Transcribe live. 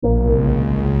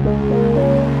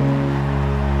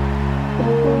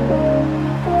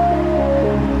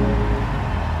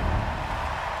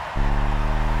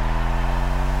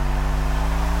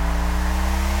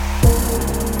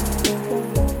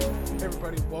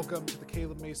Welcome to the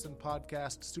Caleb Mason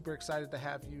podcast. Super excited to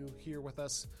have you here with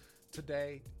us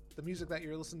today. The music that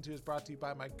you're listening to is brought to you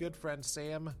by my good friend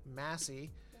Sam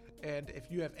Massey. And if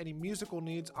you have any musical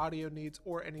needs, audio needs,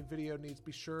 or any video needs,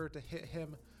 be sure to hit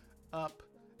him up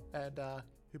and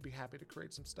he'll be happy to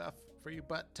create some stuff for you.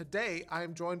 But today I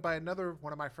am joined by another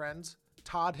one of my friends,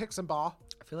 Todd Hixenbaugh.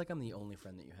 I feel like I'm the only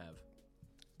friend that you have.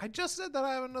 I just said that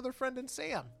I have another friend in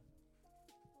Sam.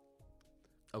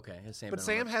 Okay, has Sam But been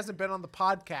Sam hasn't been on the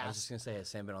podcast. I was just going to say, has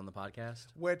Sam been on the podcast?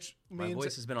 Which means My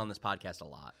voice has been on this podcast a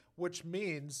lot. Which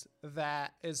means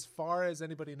that as far as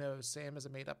anybody knows, Sam is a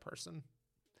made-up person.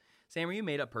 Sam, are you a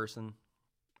made-up person?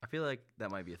 I feel like that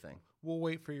might be a thing. We'll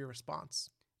wait for your response.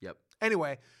 Yep.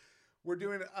 Anyway,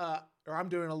 I'm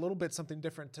doing a little bit something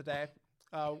different today.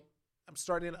 I'm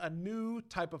starting a new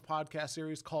type of podcast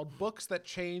series called Books That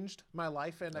Changed My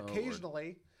Life, and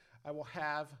occasionally I will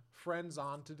have friends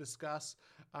on to discuss,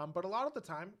 but a lot of the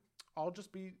time I'll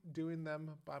just be doing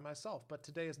them by myself. But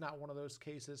today is not one of those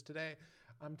cases. Today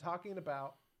I'm talking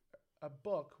about a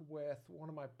book with one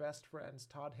of my best friends,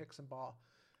 Todd Hixenbaugh.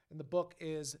 And the book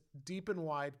is Deep and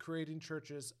Wide, Creating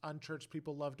Churches Unchurched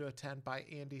People Love to Attend by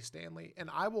Andy Stanley. And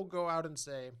I will go out and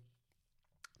say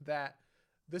that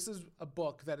this is a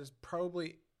book that is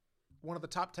probably one of the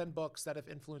top 10 books that have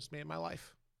influenced me in my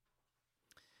life.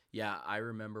 Yeah, I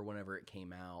remember whenever it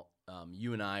came out,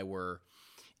 you and I were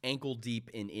ankle deep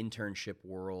in internship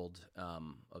world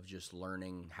of just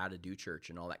learning how to do church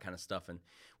and all that kind of stuff. And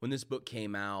when this book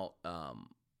came out,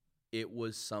 it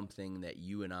was something that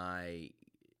you and I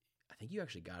think you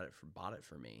actually bought it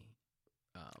for me.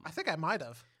 I think I might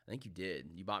have. I think you did.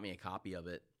 You bought me a copy of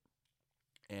it,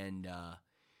 and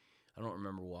I don't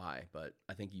remember why, but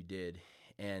I think you did.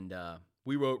 And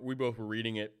we both were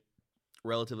reading it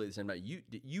relatively at the same time.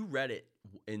 You read it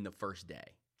in the first day.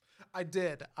 I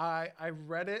did. I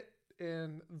read it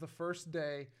in the first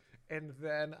day, and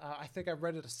then I think I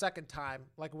read it a second time,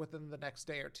 like within the next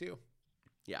day or two.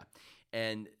 Yeah.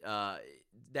 And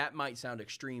that might sound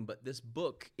extreme, but this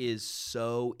book is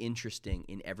so interesting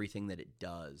in everything that it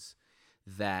does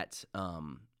that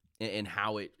and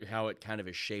how it kind of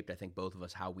has shaped, I think, both of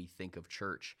us, how we think of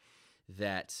church,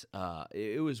 that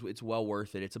it's well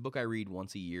worth it. It's a book I read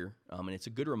once a year, and it's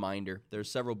a good reminder.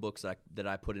 There's several books that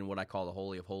I put in what I call the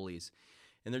Holy of Holies,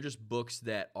 and they're just books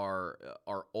that are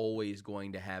always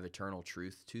going to have eternal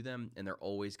truth to them, and they're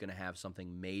always going to have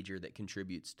something major that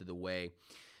contributes to the way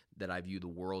that I view the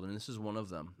world, and this is one of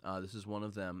them.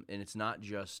 And it's not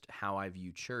just how I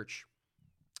view church,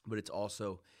 but it's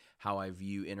also how I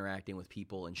view interacting with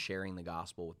people and sharing the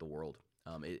gospel with the world.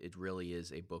 It really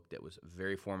is a book that was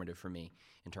very formative for me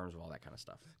in terms of all that kind of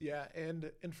stuff. Yeah,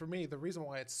 and for me, the reason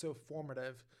why it's so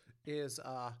formative is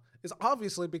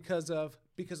obviously because of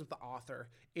the author.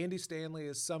 Andy Stanley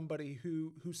is somebody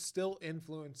who still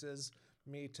influences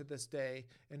me to this day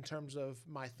in terms of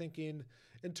my thinking,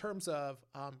 in terms of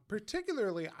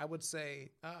particularly, I would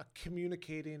say,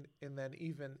 communicating, and then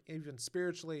even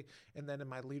spiritually, and then in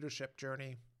my leadership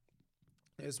journey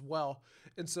as well.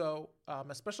 And so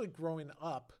especially growing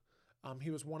up,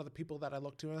 he was one of the people that I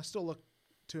looked to, and I still look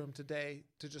to him today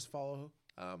to just follow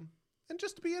and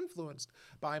just to be influenced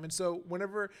by him. And so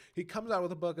whenever he comes out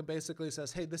with a book and basically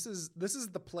says, hey, this is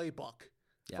the playbook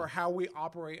for how we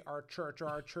operate our church, or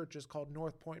our church is called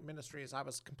North Point Ministries, I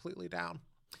was completely down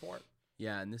for it.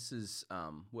 Yeah, and this is,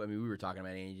 we were talking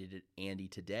about Andy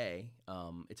today.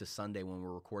 It's a Sunday when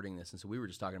we're recording this, and so we were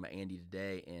just talking about Andy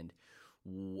today, and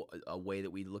a way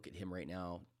that we look at him right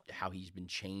now, how he's been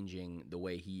changing the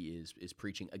way he is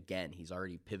preaching again. He's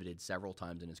already pivoted several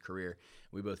times in his career.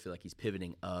 We both feel like he's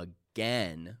pivoting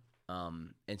again.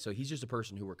 And so he's just a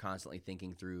person who we're constantly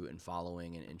thinking through and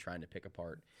following and trying to pick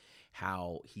apart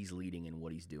how he's leading and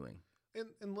what he's doing.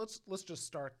 And let's just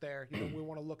start there. We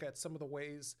want to look at some of the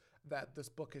ways that this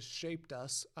book has shaped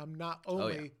us, not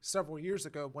only several years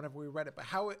ago whenever we read it, but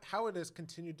how it has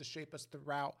continued to shape us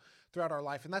throughout our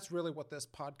life. And that's really what this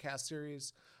podcast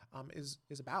series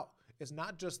is about. It's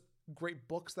not just great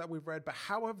books that we've read, but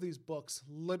how have these books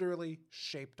literally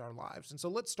shaped our lives? And so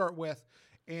let's start with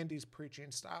Andy's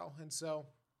preaching style. And so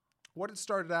what it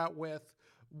started out with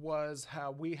was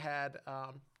how we had,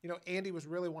 Andy was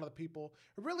really one of the people,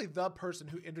 really the person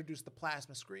who introduced the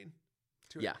plasma screen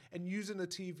to it, and using the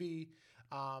TV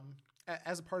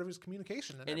as a part of his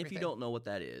communication. And if you don't know what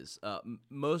that is,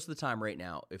 most of the time right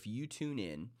now, if you tune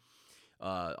in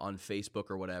on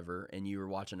Facebook or whatever, and you were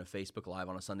watching a Facebook Live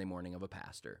on a Sunday morning of a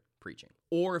pastor preaching,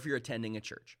 or if you're attending a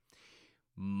church,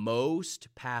 most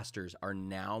pastors are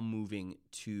now moving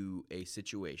to a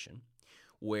situation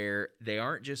where they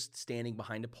aren't just standing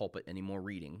behind a pulpit anymore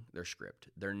reading their script.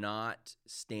 They're not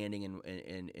standing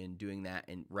and doing that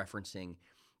and referencing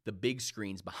the big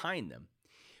screens behind them.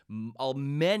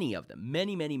 Many of them,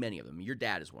 many of them, your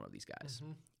dad is one of these guys,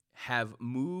 have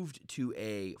moved to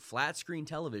a flat screen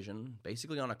television,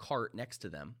 basically on a cart next to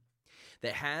them,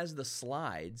 that has the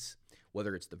slides,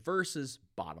 whether it's the verses,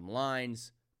 bottom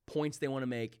lines, points they want to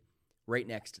make, right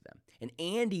next to them. And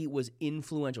Andy was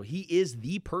influential. He is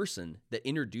the person that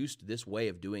introduced this way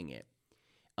of doing it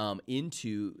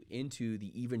into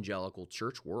the evangelical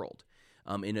church world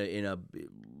in a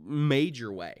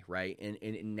major way, right?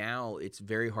 And now it's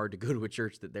very hard to go to a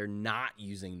church that they're not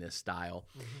using this style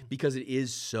because it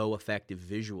is so effective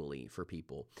visually for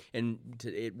people. And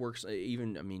it works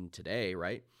even, I mean, today,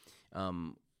 right?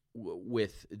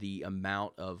 With the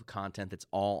amount of content that's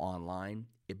all online,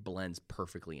 it blends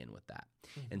perfectly in with that.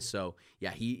 And so,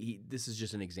 yeah, this is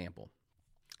just an example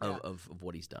of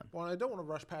what he's done. Well, I don't want to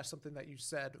rush past something that you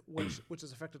said, which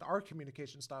has affected our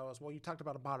communication style as well. You talked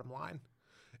about a bottom line.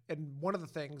 And one of the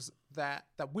things that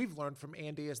we've learned from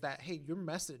Andy is that, hey, your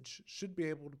message should be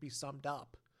able to be summed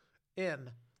up in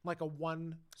like a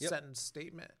one sentence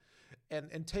statement.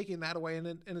 And taking that away,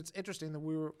 and it's interesting that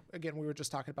we were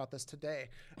just talking about this today,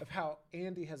 of how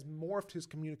Andy has morphed his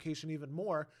communication even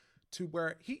more to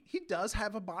where he does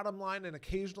have a bottom line, and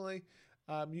occasionally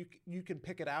you can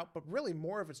pick it out, but really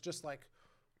more of it's just like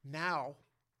now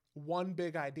one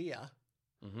big idea,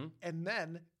 and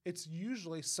then it's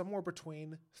usually somewhere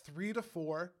between 3 to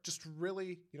 4, just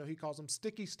really, he calls them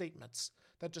sticky statements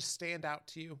that just stand out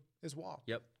to you as well.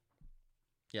 Yep.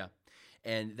 Yeah.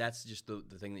 And that's just the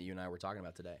thing that you and I were talking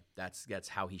about today. That's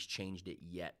how he's changed it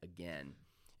yet again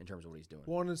in terms of what he's doing.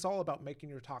 Well, and it's all about making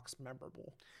your talks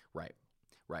memorable. Right.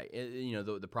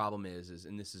 The problem is,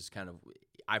 and this is kind of,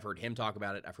 I've heard him talk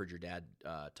about it. I've heard your dad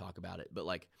talk about it. But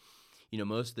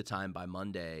most of the time by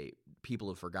Monday, people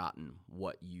have forgotten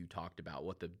what you talked about,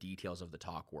 what the details of the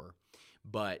talk were.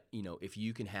 But, if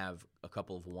you can have a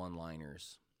couple of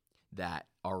one-liners that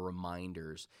are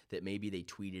reminders that maybe they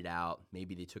tweeted out,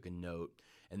 maybe they took a note,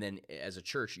 and then as a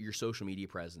church, your social media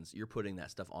presence, you're putting that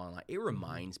stuff online. It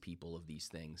reminds people of these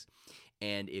things.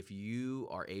 And if you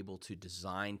are able to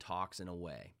design talks in a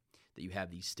way that you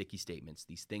have these sticky statements,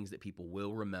 these things that people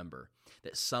will remember,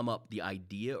 that sum up the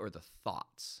idea or the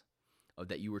thoughts of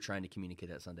that you were trying to communicate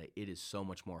that Sunday, it is so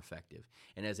much more effective.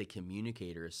 And as a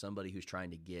communicator, as somebody who's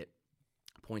trying to get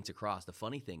points across, the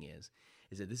funny thing is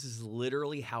that this is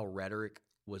literally how rhetoric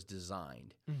was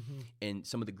designed. And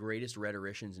some of the greatest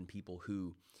rhetoricians and people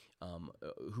who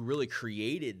really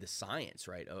created the science,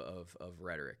 right, of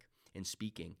rhetoric and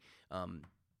speaking,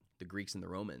 the Greeks and the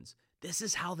Romans, this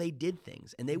is how they did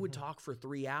things. And they would talk for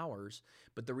 3 hours,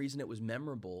 but the reason it was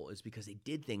memorable is because they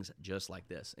did things just like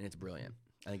this, and it's brilliant.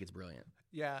 I think it's brilliant.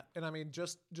 Yeah, and I mean,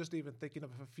 just even thinking of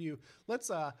a few, let's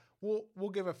we'll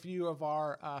give a few of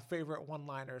our favorite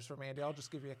one-liners from Andy. I'll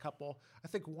just give you a couple. I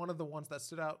think one of the ones that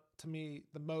stood out to me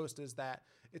the most is that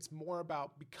it's more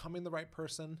about becoming the right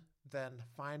person than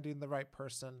finding the right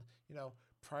person.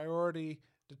 Priority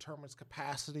determines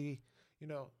capacity.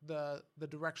 The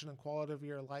direction and quality of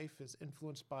your life is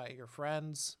influenced by your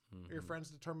friends. Your friends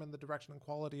determine the direction and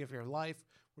quality of your life.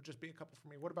 Would just be a couple for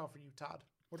me. What about for you, Todd?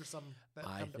 What are some that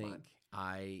come to mind?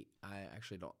 I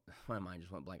actually don't. My mind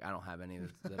just went blank. I don't have any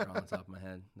that are on the top of my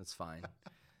head. That's fine.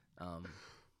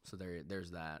 So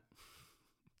there's that.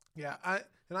 Yeah,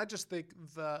 I just think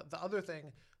the other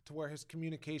thing to where his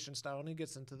communication style, and he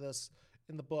gets into this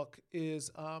in the book,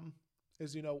 is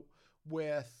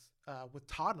with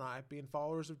Todd and I being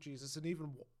followers of Jesus and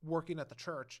even working at the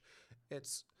church,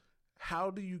 it's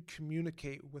how do you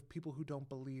communicate with people who don't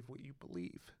believe what you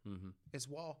believe as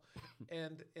well?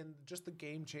 And just the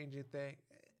game-changing thing.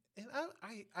 And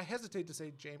I hesitate to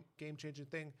say game-changing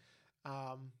thing,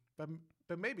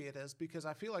 but maybe it is because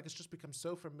I feel like it's just become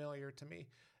so familiar to me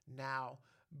now.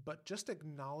 But just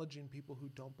acknowledging people who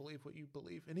don't believe what you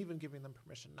believe and even giving them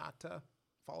permission not to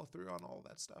follow through on all of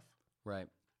that stuff. Right.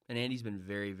 And Andy's been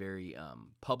very, very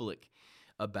public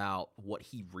about what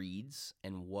he reads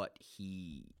and what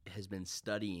he has been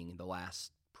studying the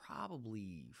last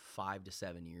probably 5 to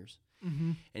 7 years.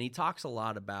 And he talks a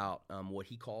lot about what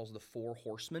he calls the 4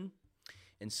 horsemen.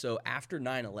 And so after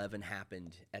 9/11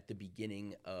 happened at the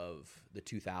beginning of the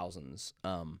 2000s,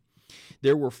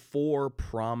 there were 4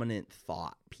 prominent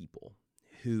thought people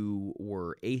who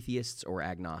were atheists or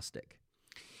agnostic.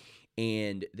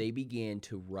 And they began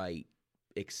to write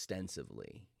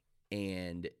extensively.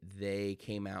 And they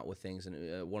came out with things,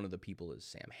 and one of the people is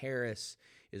Sam Harris,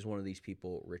 is one of these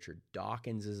people. Richard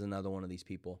Dawkins is another one of these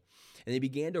people. And they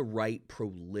began to write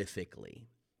prolifically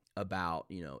about,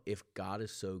 if God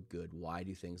is so good, why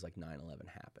do things like 9/11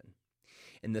 happen?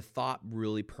 And the thought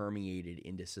really permeated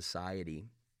into society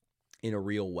in a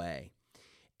real way.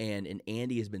 And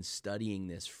Andy has been studying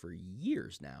this for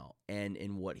years now.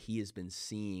 And what he has been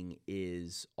seeing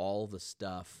is all the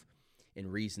stuff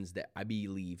and reasons that I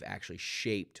believe actually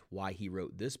shaped why he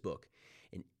wrote this book,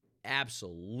 and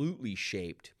absolutely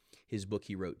shaped his book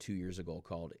he wrote 2 years ago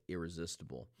called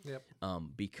Irresistible. Yep.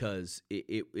 Because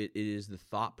it is the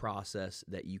thought process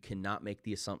that you cannot make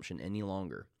the assumption any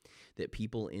longer that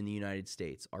people in the United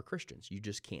States are Christians. You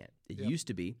just can't. It used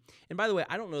to be. And by the way,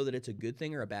 I don't know that it's a good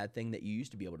thing or a bad thing that you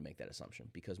used to be able to make that assumption,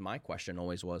 because my question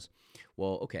always was,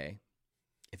 well, okay,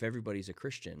 if everybody's a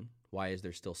Christian, why is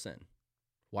there still sin?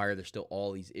 Why are there still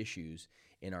all these issues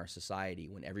in our society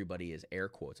when everybody is, air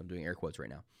quotes, I'm doing air quotes right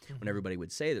now, when everybody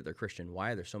would say that they're Christian,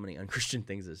 why are there so many unchristian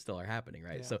things that still are happening,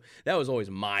 right? Yeah. So that was always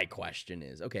my question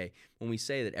is, okay, when we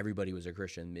say that everybody was a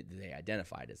Christian, they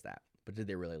identified as that, but did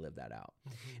they really live that out?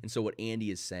 And so what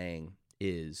Andy is saying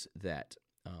is that,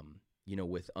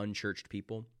 with unchurched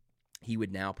people, he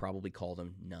would now probably call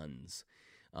them nuns,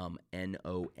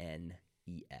 N-O-N-E-S.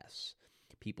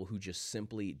 People who just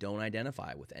simply don't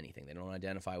identify with anything. They don't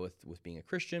identify with being a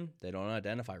Christian. They don't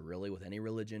identify really with any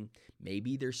religion.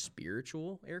 Maybe they're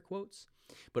spiritual, air quotes.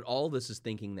 But all of this is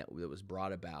thinking that was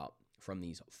brought about from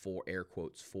these four, air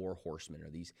quotes, four horsemen,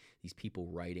 or these people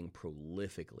writing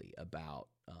prolifically about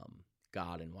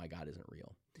God and why God isn't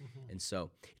real. And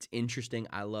so it's interesting.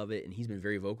 I love it. And he's been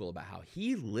very vocal about how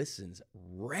he listens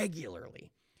regularly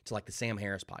to like the Sam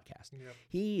Harris podcast. Yep.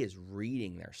 He is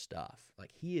reading their stuff. Like,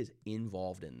 he is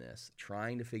involved in this,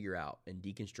 trying to figure out and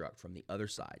deconstruct from the other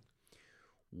side,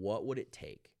 what would it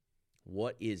take?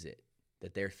 What is it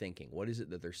that they're thinking? What is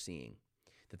it that they're seeing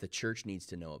that the church needs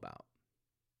to know about?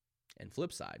 And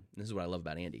flip side, and this is what I love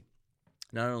about Andy,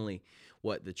 not only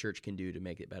what the church can do to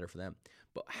make it better for them,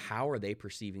 but how are they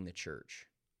perceiving the church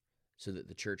so that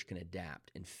the church can adapt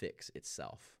and fix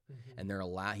itself? And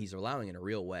he's allowing in a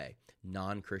real way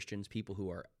non-Christians, people who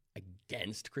are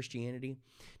against Christianity,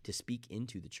 to speak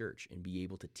into the church and be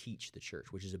able to teach the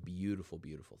church, which is a beautiful,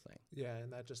 beautiful thing. Yeah,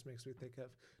 and that just makes me think of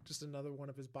just another one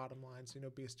of his bottom lines,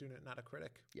 be a student, not a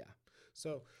critic. Yeah.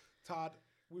 So, Todd,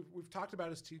 we've talked about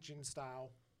his teaching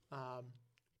style.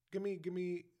 Give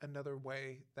me another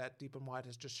way that Deep and Wide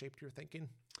has just shaped your thinking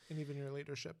and even your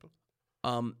leadership.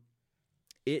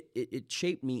 It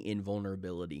shaped me in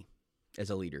vulnerability as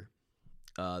a leader.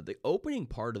 The opening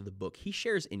part of the book, he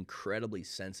shares incredibly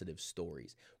sensitive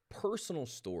stories, personal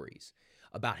stories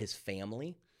about his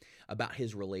family, about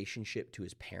his relationship to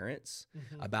his parents,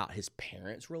 about his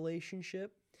parents'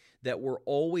 relationship, that were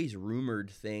always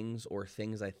rumored things, or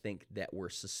things I think that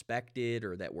were suspected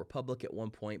or that were public at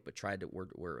one point but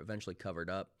were eventually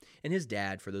covered up. And his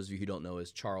dad, for those of you who don't know,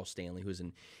 is Charles Stanley, who's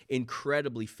an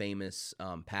incredibly famous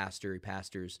pastor. He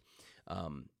pastors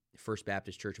First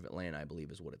Baptist Church of Atlanta, I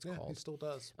believe is what it's called. He still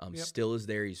does. Still is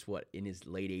there. He's in his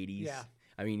late 80s? Yeah.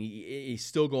 I mean, he's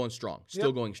still going strong,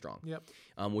 going strong. Yep.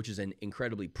 Which is an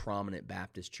incredibly prominent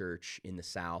Baptist church in the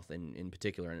South, and in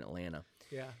particular in Atlanta.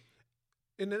 Yeah.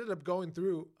 And ended up going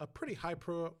through a pretty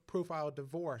high-profile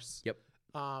divorce. Yep.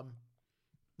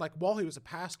 Like while he was a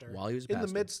pastor. In the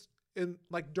midst,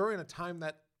 during a time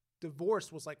that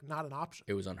divorce was like not an option.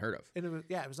 It was unheard of. And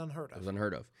it was unheard of. It was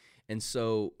unheard of. And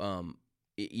so, and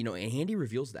Andy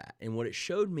reveals that. And what it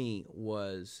showed me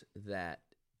was that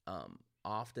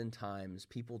oftentimes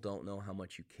people don't know how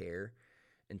much you care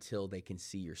until they can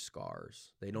see your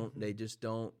scars. They don't. They just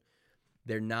don't.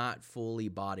 They're not fully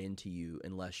bought into you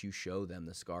unless you show them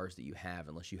the scars that you have,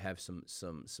 unless you have some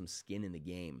skin in the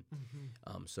game,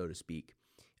 so to speak.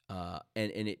 And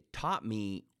it taught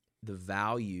me the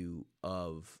value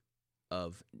of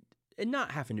and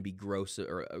not having to be gross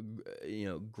or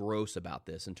gross about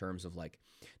this in terms of like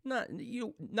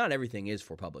not everything is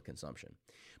for public consumption,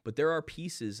 but there are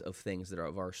pieces of things that are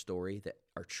of our story that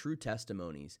are true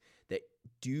testimonies that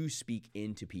do speak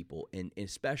into people, and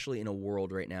especially in a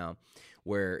world right now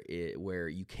where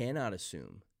you cannot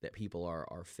assume that people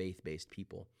are faith-based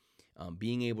people.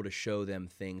 Being able to show them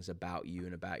things about you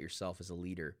and about yourself as a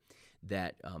leader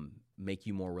that make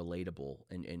you more relatable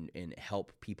and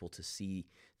help people to see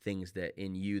things that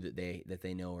in you that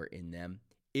they know are in them.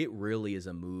 It really is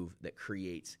a move that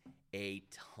creates a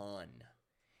ton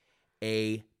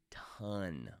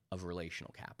of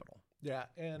relational capital. Yeah,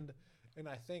 and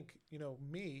I think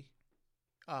me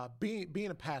being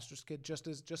a pastor's kid, just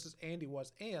as Andy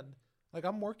was, and like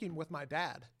I'm working with my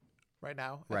dad right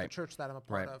now at the church that I'm a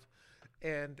part of,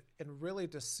 and really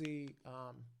to see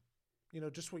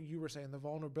just what you were saying, the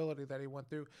vulnerability that he went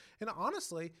through, and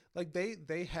honestly, like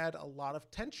they had a lot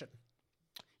of tension.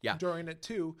 Yeah. during it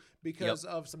too, because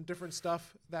of some different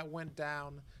stuff that went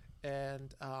down.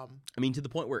 And I mean, to the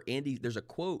point where there's a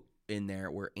quote in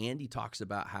there where Andy talks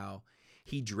about how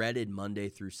he dreaded Monday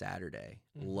through Saturday,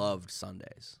 loved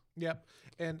Sundays. Yep.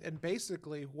 And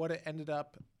basically what it ended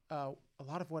up, a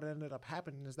lot of what ended up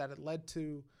happening is that it led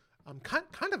to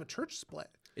kind of a church split.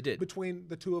 It did. Between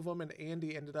the two of them, and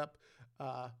Andy ended up,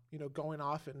 going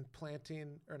off and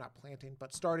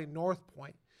starting North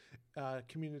Point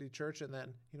Community Church. And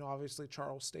then, obviously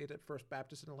Charles stayed at First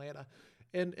Baptist in Atlanta.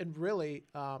 And really,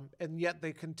 and yet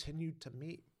they continued to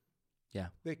meet. Yeah.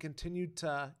 They continued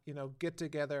to, get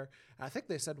together. And I think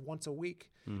they said once a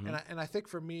week. Mm-hmm. And I think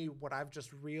for me, what I've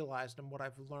just realized and what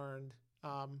I've learned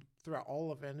throughout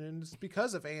all of it, and it's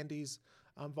because of Andy's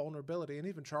vulnerability and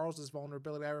even Charles's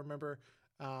vulnerability. I remember,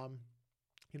 I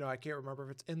can't remember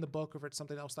if it's in the book or if it's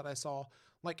something else that I saw.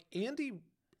 Like Andy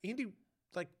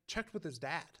like checked with his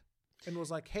dad and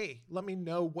was like, "Hey, let me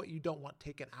know what you don't want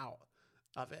taken out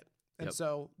of it." And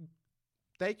so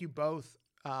thank you both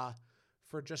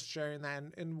for just sharing that.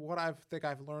 And what I think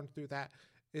I've learned through that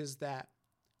is that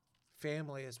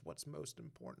family is what's most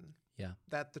important. Yeah.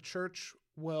 That the church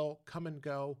will come and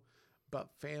go, but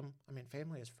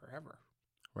family is forever.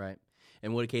 Right.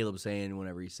 And what Caleb's saying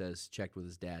whenever he says checked with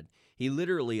his dad, he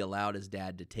literally allowed his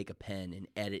dad to take a pen and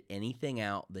edit anything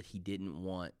out that he didn't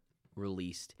want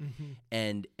released. Mm-hmm.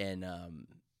 And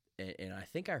I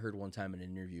think I heard one time in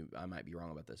an interview, I might be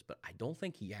wrong about this, but I don't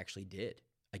think he actually did.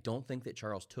 I don't think that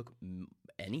Charles took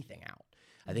anything out.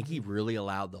 I think he really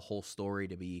allowed the whole story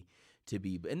to be,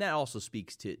 and that also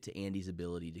speaks to Andy's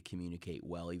ability to communicate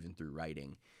well, even through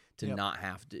writing, to not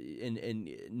have to, and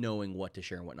knowing what to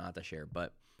share and what not to share.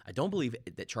 But I don't believe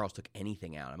that Charles took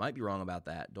anything out. I might be wrong about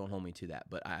that. Don't hold me to that.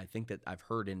 But I think that I've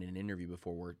heard in an interview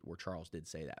before where Charles did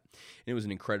say that. And it was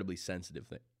an incredibly sensitive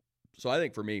thing. So I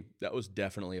think for me, that was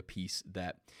definitely a piece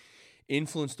that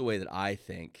influenced the way that I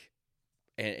think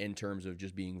in terms of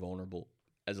just being vulnerable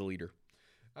as a leader.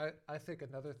 I think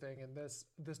another thing, and this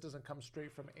doesn't come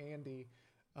straight from Andy,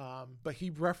 but he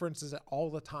references it all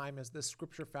the time, is this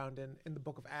scripture found in the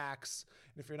book of Acts.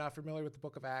 And if you're not familiar with the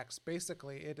book of Acts,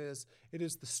 basically it is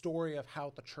the story of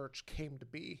how the church came to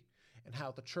be and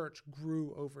how the church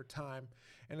grew over time.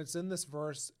 And it's in this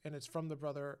verse, and it's from the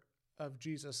brother of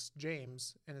Jesus,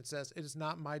 James, and it says, "It is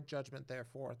not my judgment,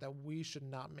 therefore, that we should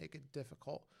not make it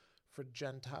difficult for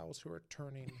Gentiles who are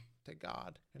turning to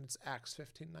God." And it's Acts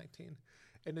 15:19.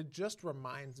 And it just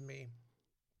reminds me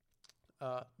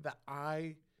that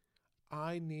I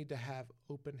need to have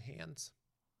open hands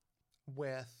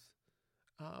with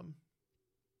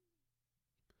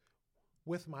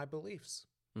my beliefs.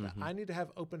 That I need to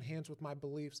have open hands with my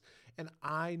beliefs, and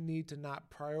I need to not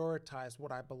prioritize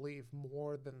what I believe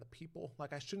more than the people.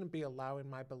 Like, I shouldn't be allowing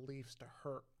my beliefs to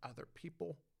hurt other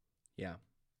people. Yeah.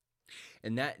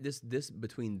 And that this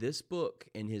between this book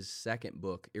and his second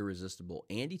book, Irresistible,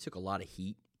 Andy took a lot of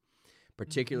heat,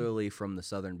 particularly from the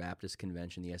Southern Baptist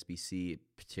Convention, the SBC,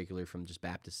 particularly from just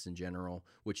Baptists in general,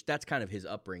 which that's kind of his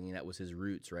upbringing. That was his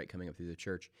roots, right, coming up through the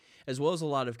church, as well as a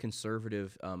lot of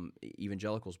conservative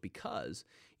evangelicals, because,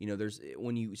 there's,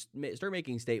 when you start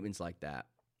making statements like that,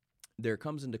 there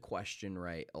comes into question,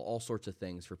 right, all sorts of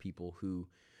things for people who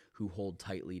hold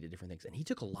tightly to different things. And he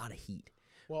took a lot of heat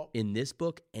in this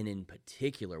book, and in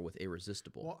particular with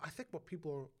Irresistible. Well, I think what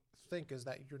people think is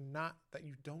that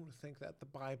you don't think that the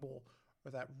Bible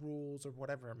or that rules or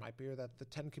whatever it might be, or that the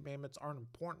 10 Commandments aren't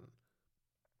important.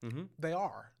 Mm-hmm. They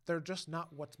are. They're just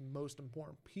not what's most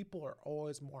important. People are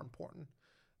always more important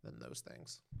than those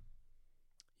things.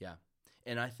 Yeah.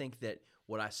 And I think that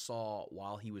what I saw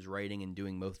while he was writing and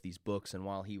doing both these books, and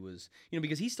while he was,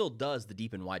 because he still does the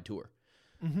Deep and Wide tour.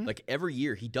 Mm-hmm. Like every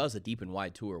year he does a Deep and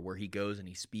Wide tour where he goes and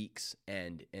he speaks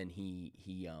and he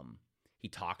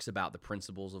talks about the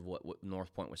principles of what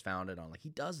North Point was founded on. Like, he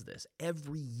does this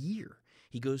every year.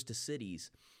 He goes to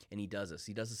cities and he does this.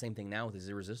 He does the same thing now with his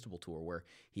Irresistible tour, where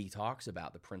he talks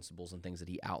about the principles and things that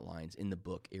he outlines in the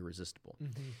book Irresistible.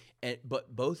 Mm-hmm.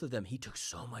 But both of them, he took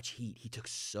so much heat.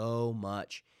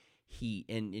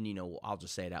 And I'll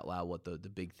just say it out loud. What the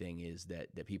big thing is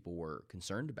that people were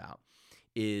concerned about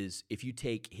is, if you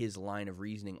take his line of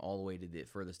reasoning all the way to the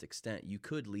furthest extent, you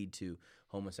could lead to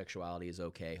homosexuality is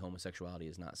okay, homosexuality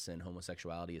is not sin,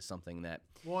 homosexuality is something that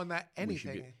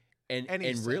anything,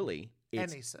 and really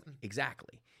it's, any sin,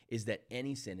 exactly, is that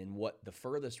any sin. And what the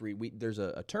furthest there's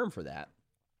a term for that,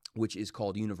 which is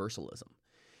called universalism,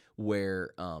 where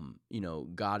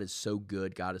God is so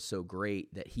good, God is so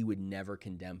great that he would never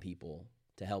condemn people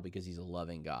to hell because he's a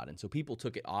loving God. And so people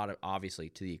took it obviously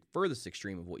to the furthest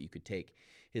extreme of what you could take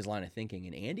his line of thinking.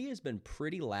 And Andy has been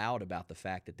pretty loud about the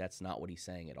fact that that's not what he's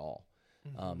saying at all.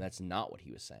 That's not what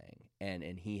he was saying.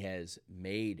 And he has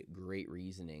made great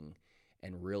reasoning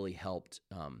and really helped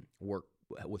work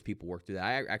with people work through that.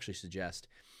 I actually suggest,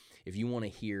 if you want to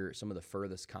hear some of the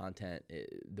furthest content,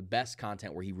 the best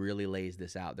content where he really lays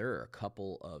this out, there are a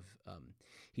couple of,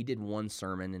 he did one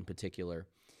sermon in particular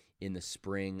in the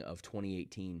spring of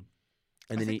 2018.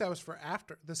 And I think that was for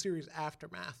the series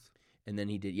Aftermath. And then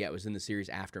he did, it was in the series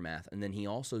Aftermath. And then he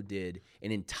also did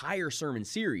an entire sermon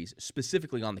series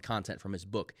specifically on the content from his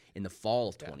book in the fall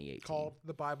of 2018. Called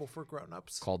The Bible for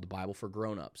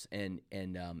Grown-Ups. And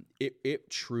it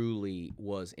truly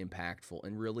was impactful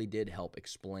and really did help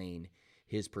explain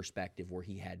his perspective, where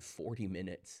he had 40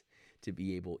 minutes to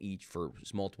be able for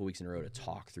multiple weeks in a row to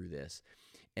talk through this.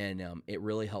 And it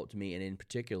really helped me. And in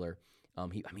particular,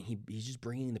 he's just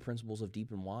bringing the principles of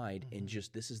deep and wide, and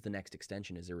just this is the next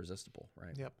extension is irresistible,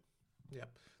 right? Yep.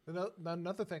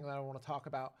 Another thing that I want to talk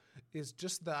about is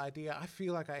just the idea. I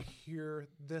feel like I hear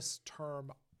this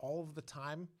term all of the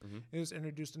time. It was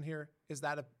introduced in here. Is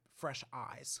that of fresh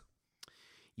eyes?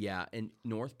 Yeah, and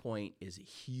North Point is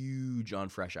huge on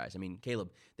fresh eyes. I mean,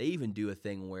 Caleb, they even do a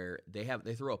thing where they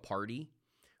throw a party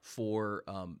for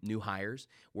new hires,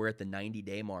 where at the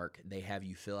 90-day mark, they have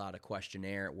you fill out a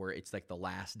questionnaire where it's like the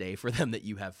last day for them that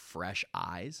you have fresh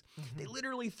eyes. They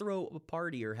literally throw a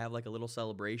party or have like a little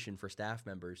celebration for staff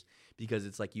members, because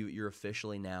it's like you're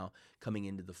officially now coming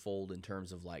into the fold in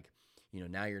terms of like,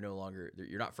 now you're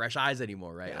not fresh eyes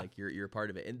anymore, right? Yeah. Like you're a part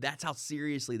of it. And that's how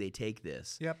seriously they take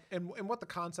this. Yep. And what the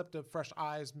concept of fresh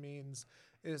eyes means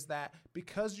is that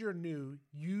because you're new,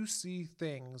 you see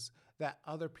things that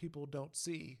other people don't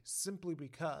see, simply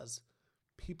because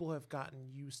people have gotten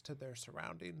used to their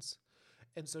surroundings.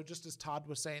 And so just as Todd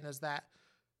was saying, is that,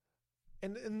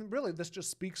 and really this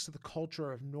just speaks to the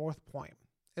culture of North Point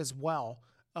as well,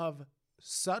 of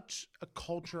such a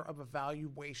culture of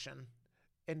evaluation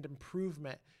and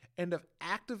improvement, and of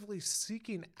actively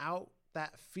seeking out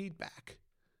that feedback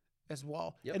as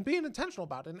well. Yep. And being intentional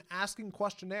about it and asking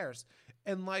questionnaires,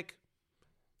 and like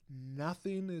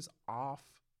nothing is off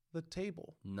the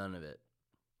table. None of it.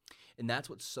 And that's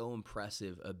what's so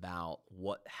impressive about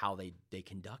how they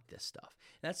conduct this stuff.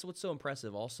 And that's what's so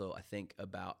impressive also, I think,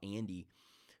 about Andy.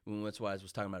 That's what I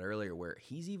was talking about earlier, where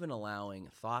he's even allowing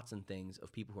thoughts and things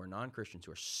of people who are non-Christians,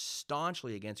 who are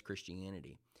staunchly against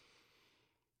Christianity,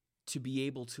 to be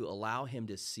able to allow him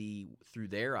to see through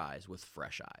their eyes with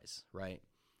fresh eyes, right?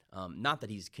 Not that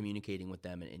he's communicating with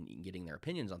them and getting their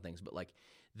opinions on things, but like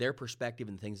their perspective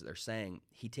and things that they're saying,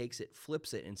 he takes it,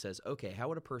 flips it, and says, okay, how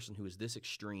would a person who is this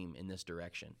extreme in this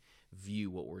direction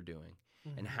view what we're doing?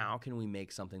 And how can we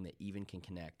make something that even can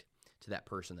connect to that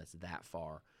person that's that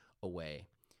far away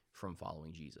from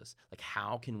following Jesus? Like,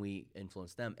 how can we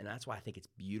influence them? And that's why I think it's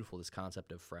beautiful, this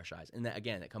concept of fresh eyes. And that,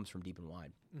 again, that comes from deep and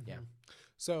wide. Yeah.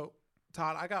 So,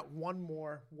 Todd, I got one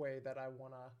more way that I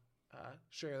want to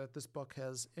share that this book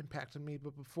has impacted me.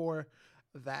 But before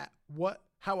that,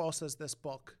 how else has this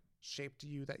book shaped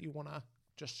you that you want to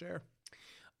just share?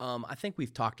 I think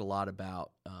we've talked a lot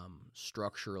about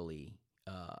structurally,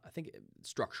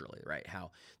 right?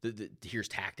 How here's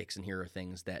tactics and here are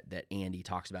things that Andy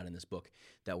talks about in this book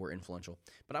that were influential.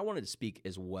 But I wanted to speak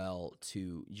as well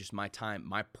to just my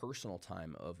personal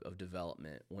time of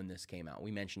development when this came out.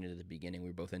 We mentioned it at the beginning. We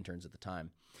were both interns at the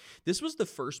time. This was the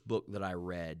first book that I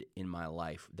read in my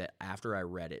life that after I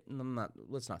read it, and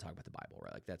let's not talk about the Bible,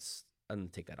 right? Like I'm going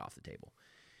to take that off the table.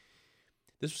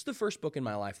 This was the first book in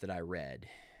my life that I read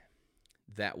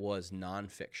that was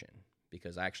nonfiction,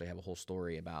 because I actually have a whole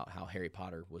story about how Harry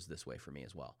Potter was this way for me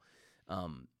as well.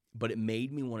 But it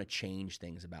made me want to change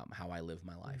things about how I live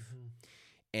my life.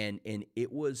 And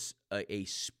it was a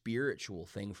spiritual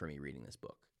thing for me reading this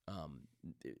book.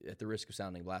 At the risk of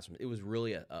sounding blasphemous, it was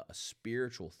really a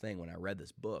spiritual thing when I read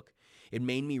this book. It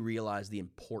made me realize the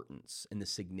importance and the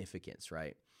significance,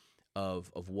 right,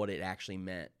 of what it actually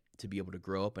meant to be able to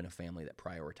grow up in a family that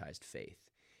prioritized faith,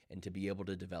 and to be able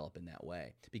to develop in that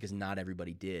way, because not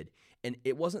everybody did. And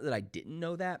it wasn't that I didn't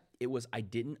know that. It was I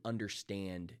didn't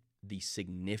understand the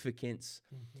significance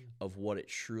of what it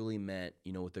truly meant,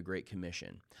 with the Great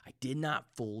Commission. I did not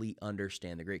fully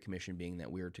understand the Great Commission being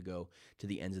that we are to go to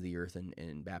the ends of the earth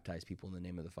and baptize people in the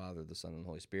name of the Father, the Son, and the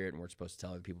Holy Spirit, and we're supposed to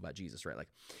tell other people about Jesus, right?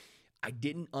 Like, I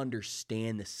didn't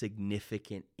understand the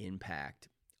significant impact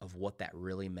of what that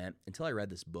really meant until I read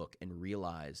this book and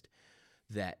realized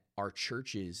that our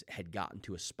churches had gotten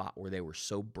to a spot where they were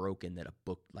so broken that a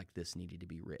book like this needed to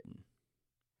be written.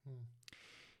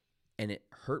 And it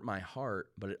hurt my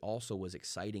heart, but it also was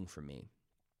exciting for me,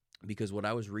 because what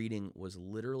I was reading was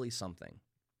literally something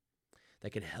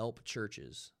that could help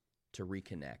churches to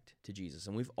reconnect to Jesus.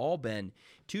 And we've all been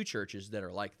to churches that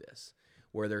are like this,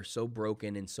 where they're so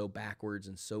broken and so backwards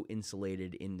and so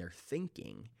insulated in their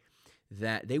thinking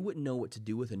that they wouldn't know what to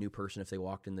do with a new person if they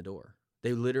walked in the door.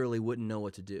 They literally wouldn't know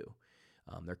what to do.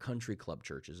 They're country club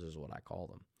churches is what I call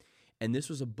them. And this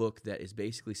was a book that is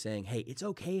basically saying, hey, it's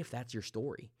okay if that's your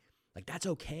story. Like, that's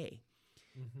okay.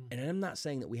 Mm-hmm. And I'm not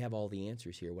saying that we have all the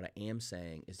answers here. What I am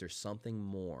saying is there's something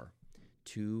more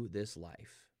to this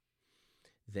life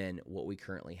than what we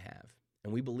currently have.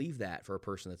 And we believe that for a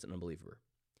person that's an unbeliever.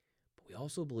 But we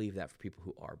also believe that for people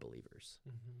who are believers.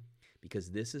 Mm-hmm.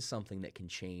 Because this is something that can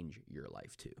change your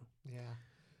life too. Yeah.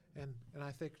 And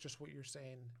I think just what you're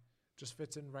saying just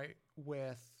fits in right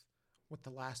with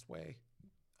the last way.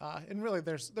 And really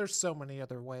there's so many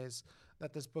other ways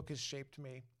that this book has shaped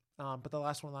me. But the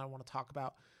last one that I want to talk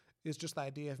about is just the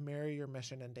idea of marry your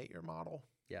mission and date your model.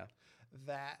 Yeah.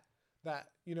 That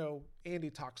Andy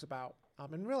talks about.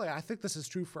 And really, I think this is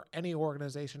true for any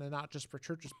organization and not just for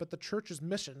churches, but the church's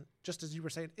mission, just as you were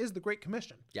saying, is the Great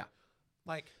Commission. Yeah.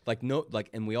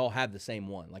 And we all have the same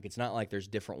one. Like, it's not like there's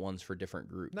different ones for different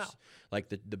groups. No. Like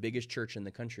the biggest church in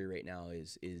the country right now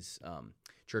is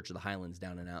Church of the Highlands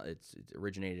down in it's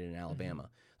originated in Alabama.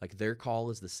 Mm-hmm. Like, their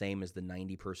call is the same as the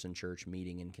 90-person church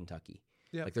meeting in Kentucky.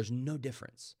 Yep. Like, there's no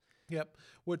difference. Yep.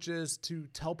 Which is to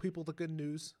tell people the good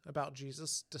news about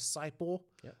Jesus, disciple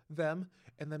them,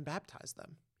 and then baptize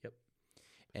them. Yep.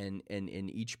 And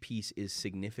each piece is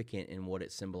significant in what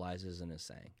it symbolizes and is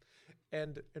saying.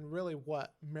 And really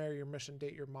what marry your mission,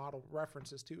 date your model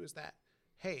references to is that,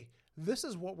 hey, this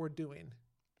is what we're doing.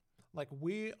 Like,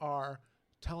 we are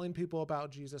telling people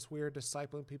about Jesus. We are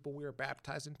discipling people. We are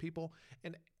baptizing people.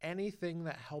 And anything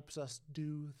that helps us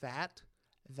do that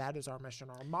is our mission.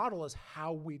 Our model is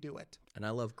how we do it. And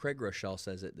I love Craig Rochelle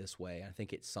says it this way. I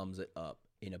think it sums it up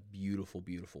in a beautiful,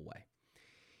 beautiful way.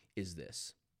 Is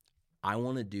this: I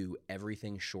want to do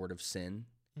everything short of sin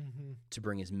to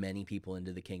bring as many people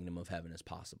into the kingdom of heaven as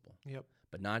possible. Yep.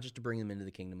 But not just to bring them into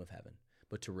the kingdom of heaven,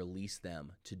 but to release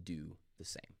them to do the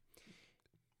same.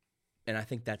 And I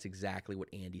think that's exactly what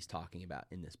Andy's talking about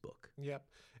in this book. Yep.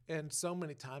 And so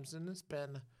many times, and it's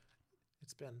been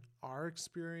our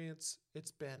experience.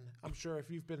 It's been, I'm sure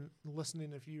if you've been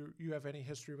listening, if you have any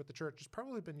history with the church, it's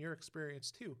probably been your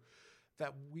experience too,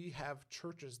 that we have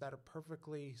churches that are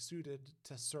perfectly suited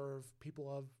to serve people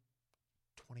of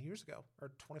 20 years ago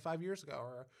or 25 years ago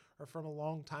or from a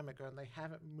long time ago, and they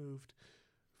haven't moved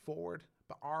forward.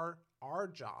 But our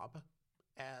job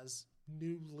as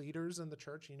new leaders in the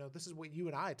church, this is what you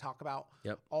and I talk about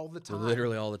all the time.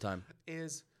 Literally all the time.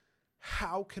 Is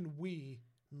how can we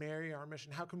marry our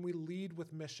mission? How can we lead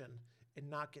with mission and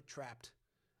not get trapped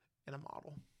in a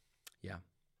model? Yeah.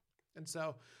 And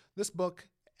so this book,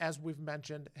 as we've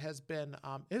mentioned, has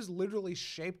literally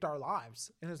shaped our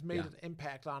lives and has made an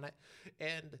impact on it.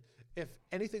 And if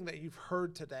anything that you've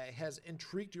heard today has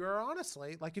intrigued you, or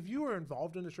honestly, like if you are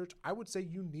involved in a church, I would say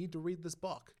you need to read this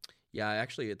book. Yeah,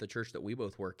 actually, at the church that we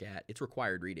both work at, it's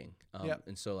required reading.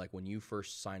 And so, like, when you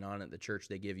first sign on at the church,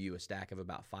 they give you a stack of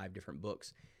about 5 different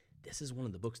books. This is one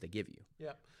of the books they give you.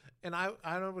 Yep. And I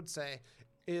would say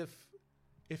if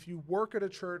you work at a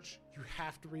church, you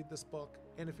have to read this book.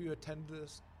 And if you attend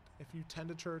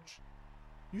a church,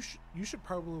 you should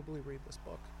probably read this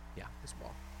book as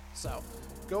well. So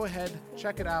go ahead,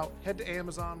 check it out. Head to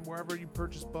Amazon, wherever you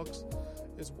purchase books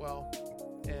as well,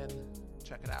 and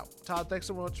check it out. Todd, thanks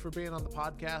so much for being on the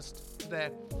podcast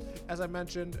today. As I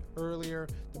mentioned earlier,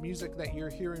 the music that you're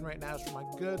hearing right now is from my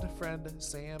good friend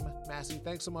Sam Massey.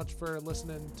 Thanks so much for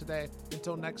listening today.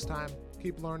 Until next time,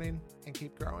 keep learning and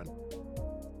keep growing.